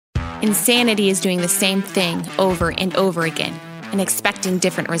Insanity is doing the same thing over and over again and expecting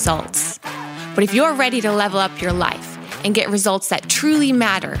different results. But if you're ready to level up your life and get results that truly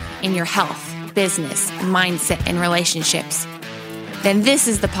matter in your health, business, mindset, and relationships, then this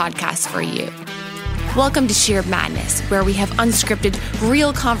is the podcast for you. Welcome to Sheer Madness, where we have unscripted,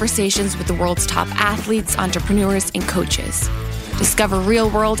 real conversations with the world's top athletes, entrepreneurs, and coaches. Discover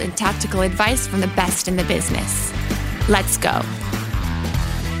real-world and tactical advice from the best in the business. Let's go.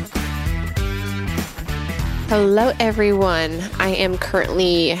 Hello, everyone. I am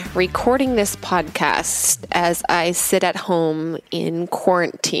currently recording this podcast as I sit at home in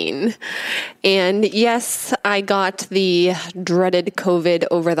quarantine. And yes, I got the dreaded COVID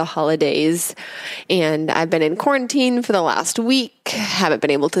over the holidays, and I've been in quarantine for the last week, haven't been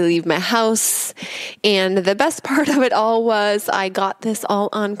able to leave my house. And the best part of it all was I got this all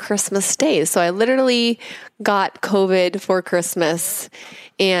on Christmas Day. So I literally got COVID for Christmas.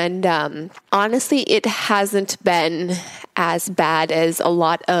 And honestly, it hasn't been as bad as a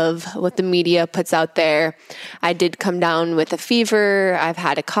lot of what the media puts out there. I did come down with a fever. I've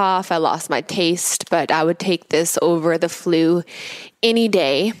had a cough. I lost my taste, but I would take this over the flu any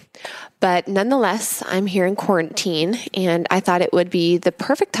day. But nonetheless, I'm here in quarantine, and I thought it would be the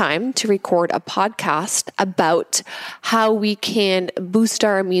perfect time to record a podcast about how we can boost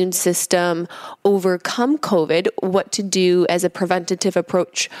our immune system, overcome COVID, what to do as a preventative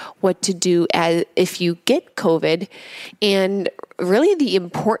approach, what to do if you get COVID, and really the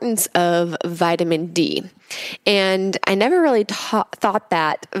importance of vitamin D. And I never really thought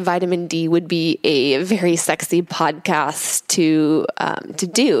that vitamin D would be a very sexy podcast to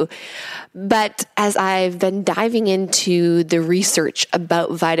do. But as I've been diving into the research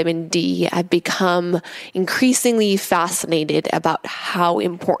about vitamin D, I've become increasingly fascinated about how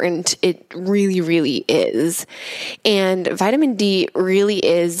important it really, really is. And vitamin D really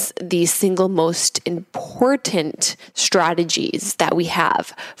is the single most important strategies that we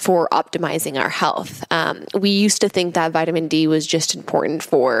have for optimizing our health. We used to think that vitamin D was just important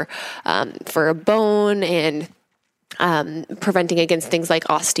for a bone and preventing against things like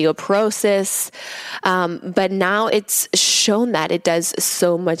osteoporosis. But now it's shown that it does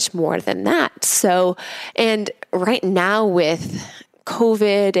so much more than that. So, and right now with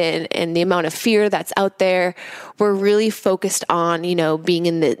COVID and the amount of fear that's out there, we're really focused on, being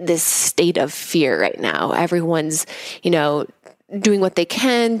in this state of fear right now. Everyone's, doing what they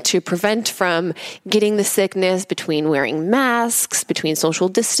can to prevent from getting the sickness, between wearing masks, between social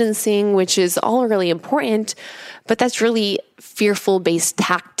distancing, which is all really important, but that's really fearful-based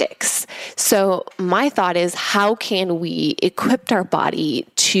tactics. So my thought is, how can we equip our body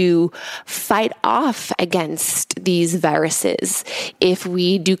to fight off against these viruses if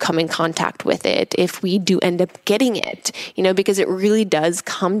we do come in contact with it, if we do end up getting it, because it really does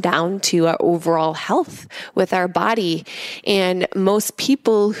come down to our overall health with our body. And most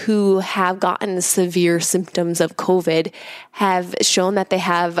people who have gotten severe symptoms of COVID have shown that they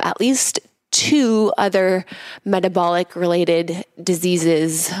have at least 2 other metabolic related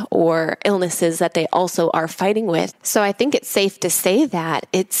diseases or illnesses that they also are fighting with. So I think it's safe to say that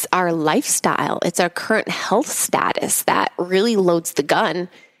it's our lifestyle, it's our current health status that really loads the gun.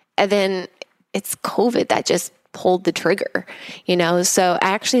 And then it's COVID that just pulled the trigger, So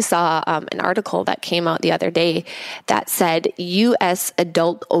I actually saw an article that came out the other day that said U.S.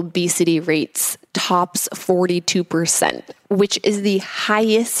 adult obesity rates tops 42%, which is the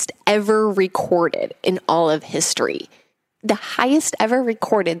highest ever recorded in all of history. The highest ever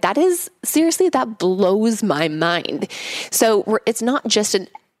recorded. That blows my mind. So it's not just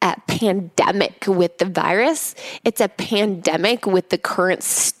a pandemic with the virus. It's a pandemic with the current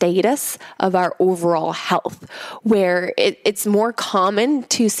status of our overall health, where it's more common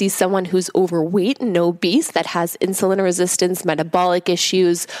to see someone who's overweight and obese that has insulin resistance, metabolic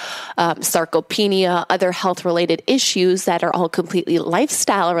issues, sarcopenia, other health-related issues that are all completely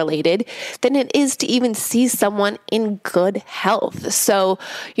lifestyle-related, than it is to even see someone in good health. So,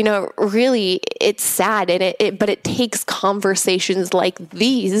 really, it's sad, but it takes conversations like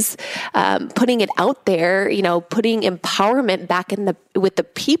these, putting it out there, putting empowerment back with the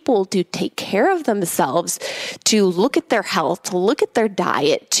people to take care of themselves, to look at their health, to look at their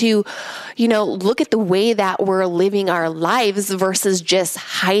diet, to, look at the way that we're living our lives versus just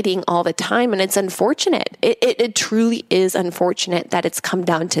hiding all the time. And it's unfortunate. It truly is unfortunate that it's come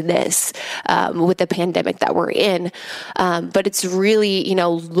down to this with the pandemic that we're in. But it's really,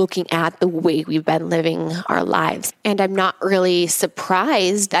 looking at the way we've been living our lives. And I'm not really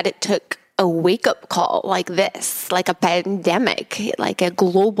surprised that it took a wake-up call like this, like a pandemic, like a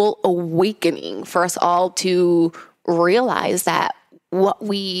global awakening for us all to realize that what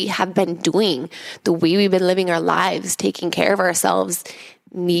we have been doing, the way we've been living our lives, taking care of ourselves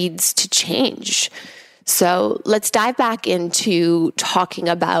needs to change. So let's dive back into talking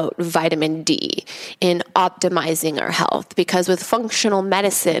about vitamin D in optimizing our health, because with functional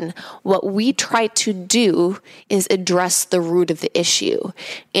medicine, what we try to do is address the root of the issue.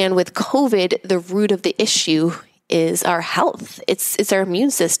 And with COVID, the root of the issue is our health. It's our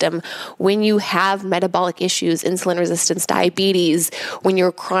immune system. When you have metabolic issues, insulin resistance, diabetes, when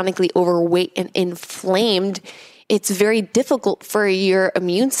you're chronically overweight and inflamed, it's very difficult for your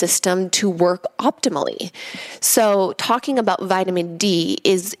immune system to work optimally. So talking about vitamin D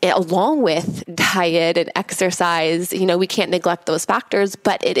is, along with diet and exercise, we can't neglect those factors,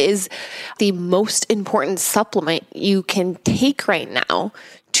 but it is the most important supplement you can take right now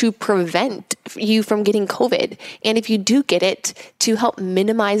to prevent you from getting COVID. And if you do get it, to help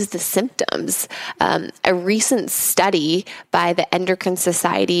minimize the symptoms. A recent study by the Endocrine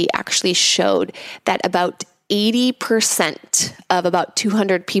Society actually showed that about 80% of about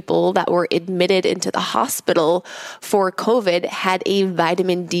 200 people that were admitted into the hospital for COVID had a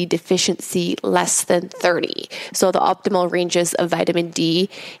vitamin D deficiency less than 30. So the optimal ranges of vitamin D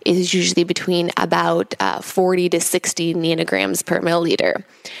is usually between about 40 to 60 nanograms per milliliter.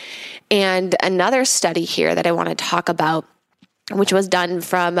 And another study here that I want to talk about, which was done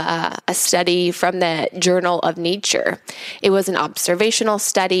from a study from the Journal of Nature. It was an observational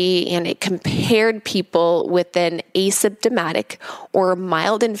study, and it compared people with an asymptomatic or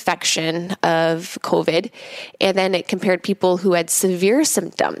mild infection of COVID, and then it compared people who had severe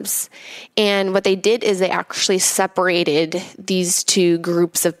symptoms. And what they did is they actually separated these two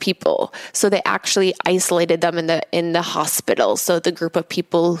groups of people. So they actually isolated them in the hospital. So the group of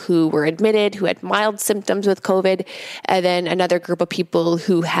people who were admitted, who had mild symptoms with COVID, and then another group of people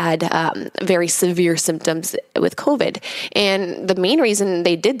who had very severe symptoms with COVID. And the main reason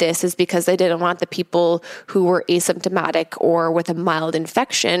they did this is because they didn't want the people who were asymptomatic or with a mild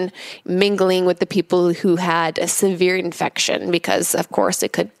infection mingling with the people who had a severe infection, because of course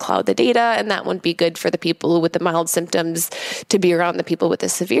it could cloud the data, and that wouldn't be good for the people with the mild symptoms to be around the people with the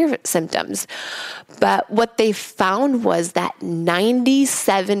severe symptoms. But what they found was that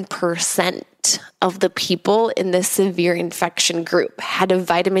 97% of the people in the severe infection group had a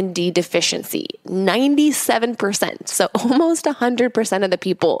vitamin D deficiency. 97%. So almost 100% of the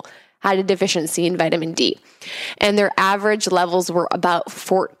people had a deficiency in vitamin D. And their average levels were about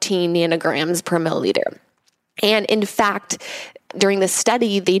 14 nanograms per milliliter. And in fact, during the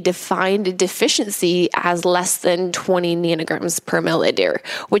study, they defined a deficiency as less than 20 nanograms per milliliter,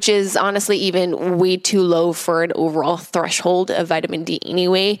 which is honestly even way too low for an overall threshold of vitamin D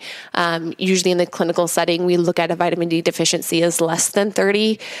anyway. Usually in the clinical setting, we look at a vitamin D deficiency as less than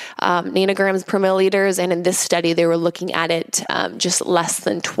 30 nanograms per milliliters. And in this study, they were looking at it just less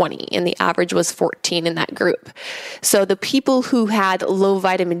than 20, and the average was 14 in that group. So the people who had low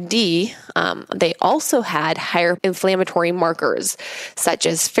vitamin D, they also had higher inflammatory markers, such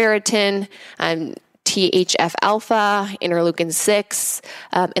as ferritin, THF-alpha, interleukin-6,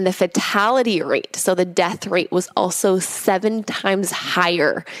 and the fatality rate. So the death rate was also 7 times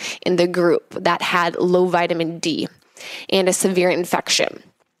higher in the group that had low vitamin D and a severe infection,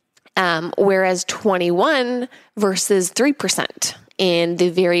 whereas 21 versus 3% in the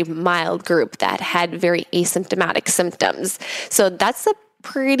very mild group that had very asymptomatic symptoms. So that's a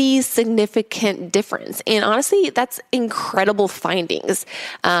pretty significant difference. And honestly, that's incredible findings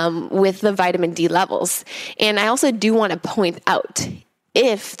with the vitamin D levels. And I also do want to point out,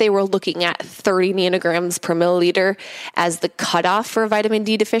 if they were looking at 30 nanograms per milliliter as the cutoff for vitamin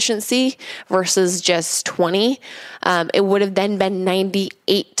D deficiency versus just 20, it would have then been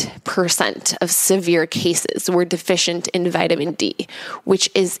 98% of severe cases were deficient in vitamin D, which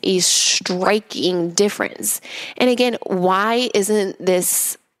is a striking difference. And again, why isn't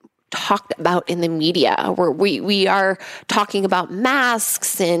this talked about in the media, where we are talking about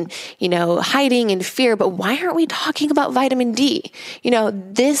masks and, hiding in fear, but why aren't we talking about vitamin D?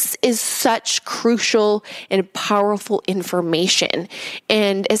 This is such crucial and powerful information.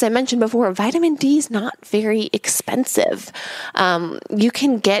 And as I mentioned before, vitamin D is not very expensive. You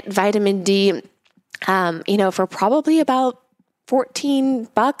can get vitamin D, for probably about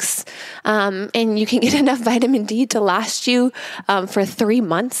 $14, and you can get enough vitamin D to last you for 3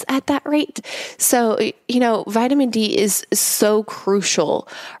 months at that rate. So, vitamin D is so crucial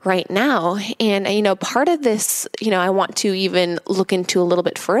right now. And, part of this, I want to even look into a little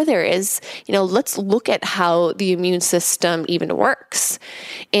bit further is, let's look at how the immune system even works.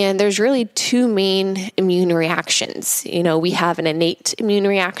 And there's really 2 main immune reactions. We have an innate immune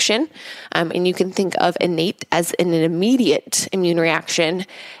reaction, and you can think of innate as an immediate immune immune reaction,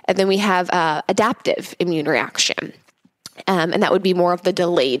 and then we have adaptive immune reaction. And that would be more of the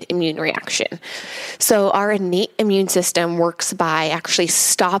delayed immune reaction. So our innate immune system works by actually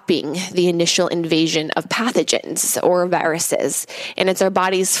stopping the initial invasion of pathogens or viruses, and it's our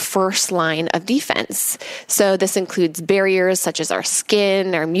body's first line of defense. So this includes barriers such as our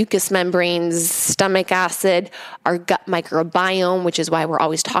skin, our mucous membranes, stomach acid, our gut microbiome, which is why we're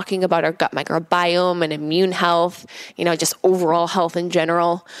always talking about our gut microbiome and immune health, just overall health in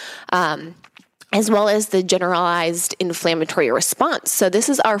general. As well as the generalized inflammatory response. So this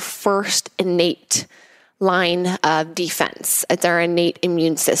is our first innate line of defense. It's our innate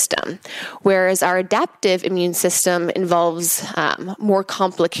immune system. Whereas our adaptive immune system involves more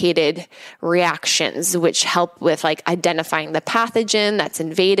complicated reactions, which help with identifying the pathogen that's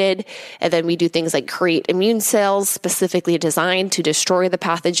invaded. And then we do things like create immune cells specifically designed to destroy the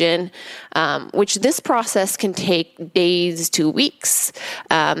pathogen, which this process can take days to weeks,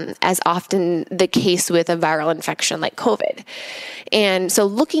 as often the case with a viral infection like COVID. And so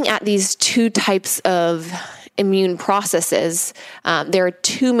looking at these two types of immune processes, there are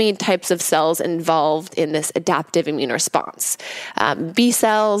two main types of cells involved in this adaptive immune response, B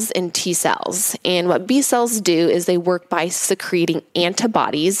cells and T cells. And what B cells do is they work by secreting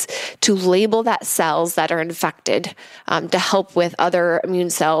antibodies to label that cells that are infected to help with other immune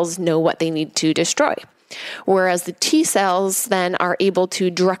cells know what they need to destroy. Whereas the T cells then are able to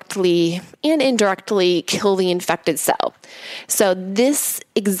directly and indirectly kill the infected cell. So this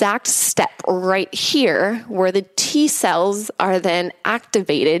exact step right here, where the T cells are then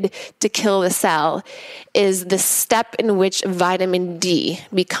activated to kill the cell, is the step in which vitamin D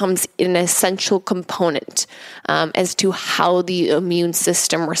becomes an essential component as to how the immune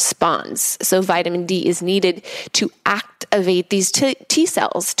system responds. So vitamin D is needed to activate these T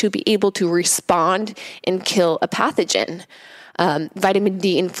cells to be able to respond and kill a pathogen. Vitamin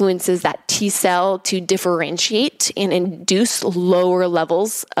D influences that T cell to differentiate and induce lower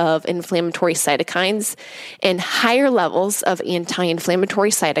levels of inflammatory cytokines and higher levels of anti-inflammatory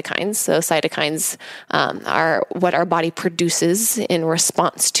cytokines. So cytokines are what our body produces in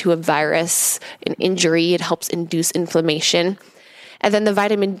response to a virus, an injury. It helps induce inflammation. And then the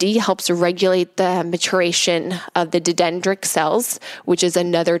vitamin D helps regulate the maturation of the dendritic cells, which is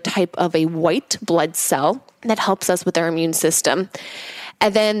another type of a white blood cell that helps us with our immune system.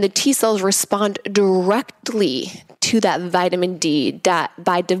 And then the T cells respond directly to that vitamin D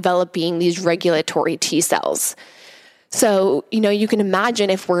by developing these regulatory T cells. So, you can imagine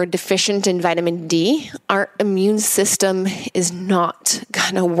if we're deficient in vitamin D, our immune system is not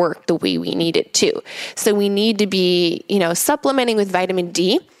going to work the way we need it to. So we need to be, supplementing with vitamin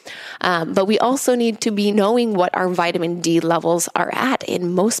D, but we also need to be knowing what our vitamin D levels are at.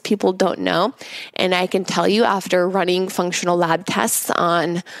 And most people don't know. And I can tell you after running functional lab tests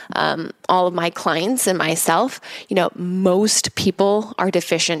on all of my clients and myself, most people are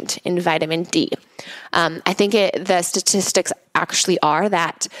deficient in vitamin D. I think the statistics actually are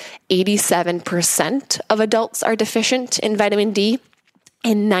that 87% of adults are deficient in vitamin D,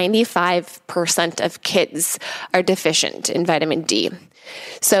 and 95% of kids are deficient in vitamin D.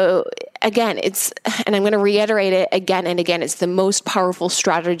 So again, and I'm going to reiterate it again and again, it's the most powerful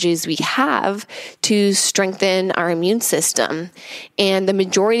strategies we have to strengthen our immune system. And the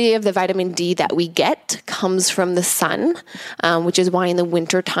majority of the vitamin D that we get comes from the sun, which is why in the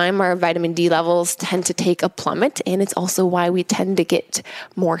wintertime our vitamin D levels tend to take a plummet. And it's also why we tend to get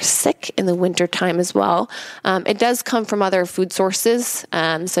more sick in the wintertime as well. It does come from other food sources.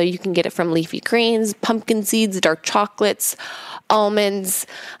 So you can get it from leafy greens, pumpkin seeds, dark chocolates, almonds,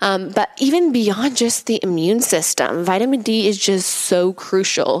 but even beyond just the immune system, vitamin D is just so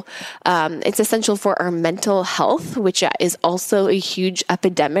crucial. It's essential for our mental health, which is also a huge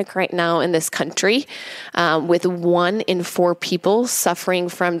epidemic right now in this country, with 1 in 4 people suffering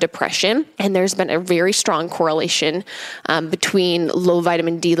from depression. And there's been a very strong correlation between low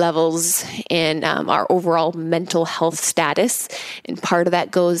vitamin D levels and our overall mental health status. And part of that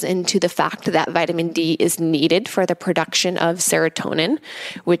goes into the fact that vitamin D is needed for the production of serotonin,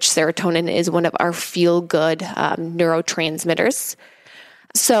 which serotonin is one of our feel-good neurotransmitters.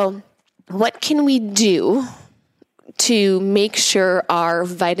 So what can we do to make sure our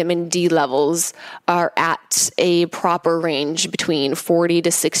vitamin D levels are at a proper range between 40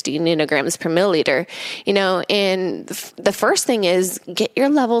 to 60 nanograms per milliliter? And the first thing is get your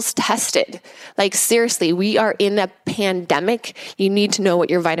levels tested. Seriously, we are in a pandemic. You need to know what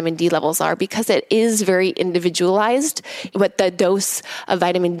your vitamin D levels are because it is very individualized what the dose of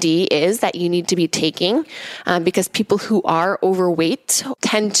vitamin D is that you need to be taking, because people who are overweight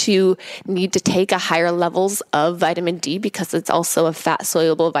tend to need to take a higher levels of vitamin vitamin D because it's also a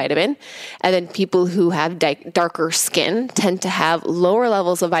fat-soluble vitamin. And then people who have darker skin tend to have lower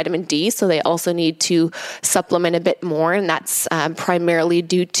levels of vitamin D, so they also need to supplement a bit more, and that's primarily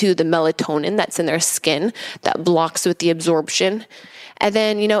due to the melatonin that's in their skin that blocks with the absorption. And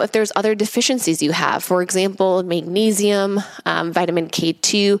then, if there's other deficiencies you have, for example, magnesium, vitamin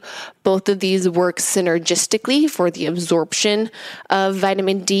K2, both of these work synergistically for the absorption of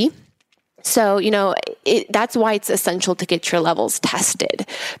vitamin D. So, that's why it's essential to get your levels tested,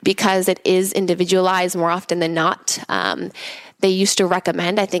 because it is individualized more often than not. They used to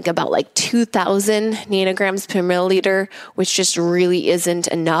recommend, I think, about 2,000 nanograms per milliliter, which just really isn't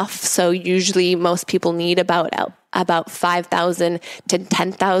enough. So usually most people need about 5,000 to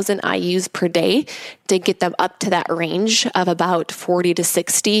 10,000 IUs per day to get them up to that range of about 40 to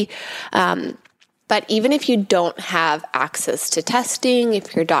 60. But even if you don't have access to testing,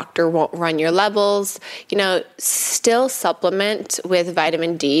 if your doctor won't run your levels, still supplement with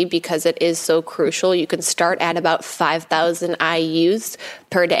vitamin D because it is so crucial. You can start at about 5,000 IUs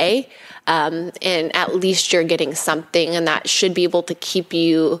per day, and at least you're getting something, and that should be able to keep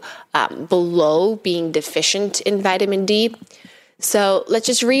you below being deficient in vitamin D. So let's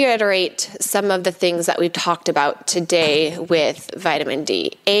just reiterate some of the things that we've talked about today with vitamin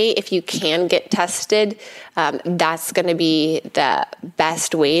D. If you can get tested, that's going to be the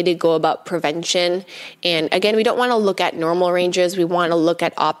best way to go about prevention. And again, we don't want to look at normal ranges. We want to look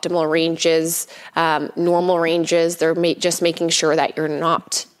at optimal ranges. Normal ranges, they're just making sure that you're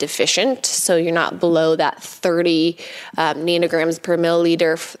not deficient. So you're not below that 30 nanograms per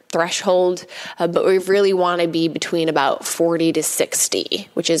milliliter threshold. But we really want to be between about 40 to 60,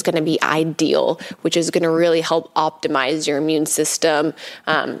 which is going to be ideal, which is going to really help optimize your immune system,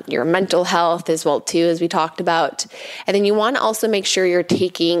 your mental health as well too, as we talked about. And then you want to also make sure you're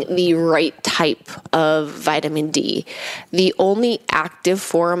taking the right type of vitamin D. The only active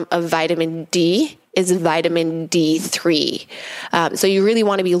form of vitamin D is vitamin D3. So you really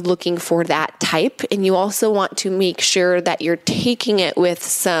want to be looking for that type. And you also want to make sure that you're taking it with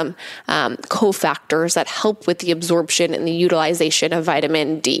some cofactors that help with the absorption and the utilization of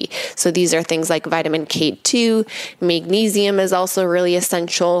vitamin D. So these are things like vitamin K2, magnesium is also really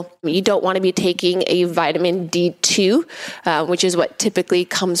essential. You don't want to be taking a vitamin D2, which is what typically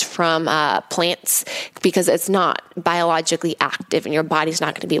comes from plants, because it's not biologically active and your body's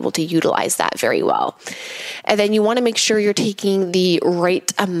not going to be able to utilize that very well. And then you want to make sure you're taking the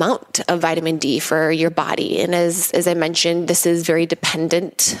right amount of vitamin D for your body. And as I mentioned, this is very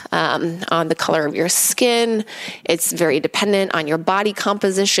dependent on the color of your skin. It's very dependent on your body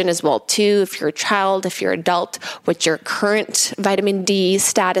composition as well too. If you're a child, if you're an adult, what your current vitamin D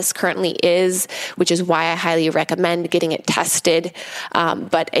status currently is, which is why I highly recommend getting it tested.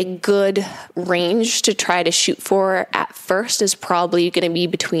 But a good range to try to shoot for at first is probably going to be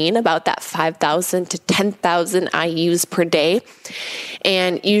between about that 5,000 to 10,000 IUs per day.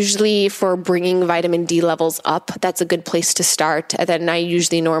 And usually for bringing vitamin D levels up, that's a good place to start. And then I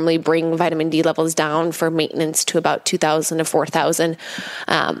usually normally bring vitamin D levels down for maintenance to about 2,000 to 4,000.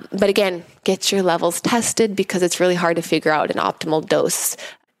 But again, get your levels tested because it's really hard to figure out an optimal dose.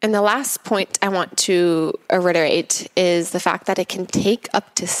 And the last point I want to reiterate is the fact that it can take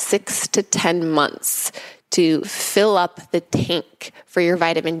up to 6 to 10 months to fill up the tank for your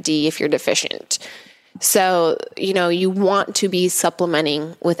vitamin D if you're deficient. So, you want to be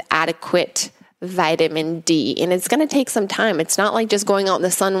supplementing with adequate vitamin D, and it's going to take some time. It's not like just going out in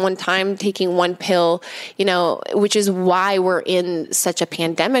the sun one time, taking one pill, which is why we're in such a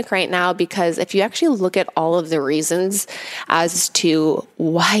pandemic right now, because if you actually look at all of the reasons as to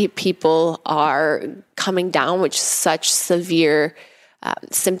why people are coming down with such severe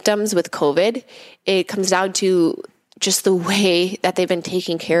symptoms with COVID, it comes down to just the way that they've been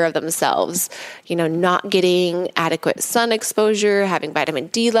taking care of themselves, not getting adequate sun exposure, having vitamin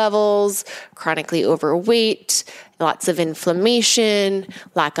D levels, chronically overweight, lots of inflammation,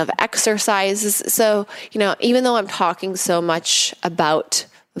 lack of exercise. So, even though I'm talking so much about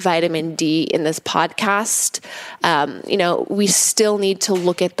vitamin D in this podcast, we still need to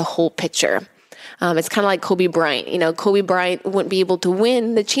look at the whole picture. It's kind of like Kobe Bryant. Kobe Bryant wouldn't be able to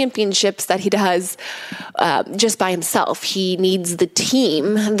win the championships that he does just by himself. He needs the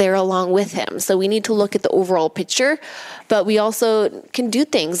team there along with him. So we need to look at the overall picture, but we also can do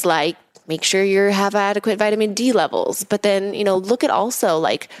things like make sure you have adequate vitamin D levels. But then, look at also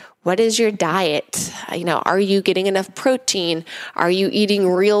like, what is your diet? Are you getting enough protein? Are you eating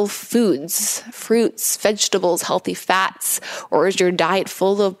real foods, fruits, vegetables, healthy fats? Or is your diet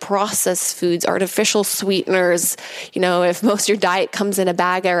full of processed foods, artificial sweeteners? If most of your diet comes in a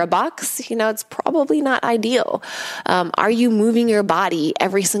bag or a box, it's probably not ideal. Are you moving your body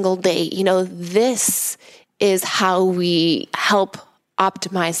every single day? This is how we help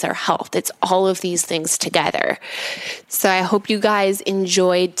optimize our health. It's all of these things together. So I hope you guys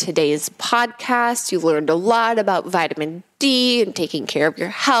enjoyed today's podcast. You learned a lot about vitamin D and taking care of your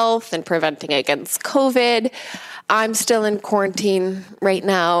health and preventing against COVID. I'm still in quarantine right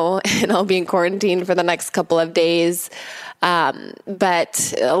now, and I'll be in quarantine for the next couple of days.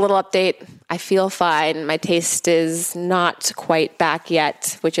 But a little update, I feel fine. My taste is not quite back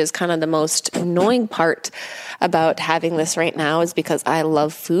yet, which is kind of the most annoying part about having this right now, is because I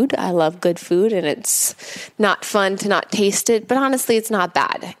love food. I love good food, and it's not fun to not taste it. But honestly, it's not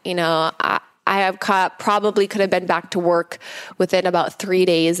bad. I have probably could have been back to work within about 3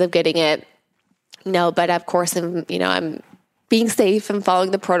 days of getting it. But of course, I'm being safe and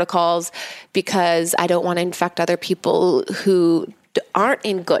following the protocols because I don't want to infect other people who aren't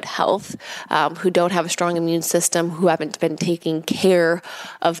in good health, who don't have a strong immune system, who haven't been taking care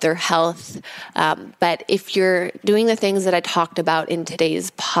of their health. But if you're doing the things that I talked about in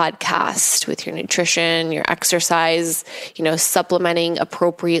today's podcast with your nutrition, your exercise, supplementing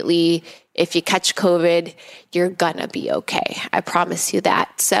appropriately, if you catch COVID, you're gonna be okay. I promise you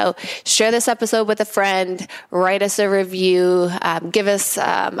that. So share this episode with a friend, write us a review, give us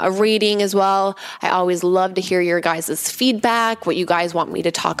a rating as well. I always love to hear your guys' feedback, what you guys want me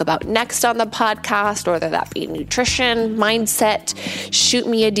to talk about next on the podcast, whether that be nutrition, mindset. Shoot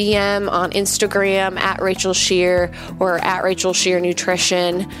me a DM on Instagram at Rachel Scheer or at Rachel Scheer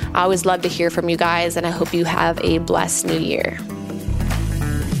Nutrition. I always love to hear from you guys, and I hope you have a blessed new year.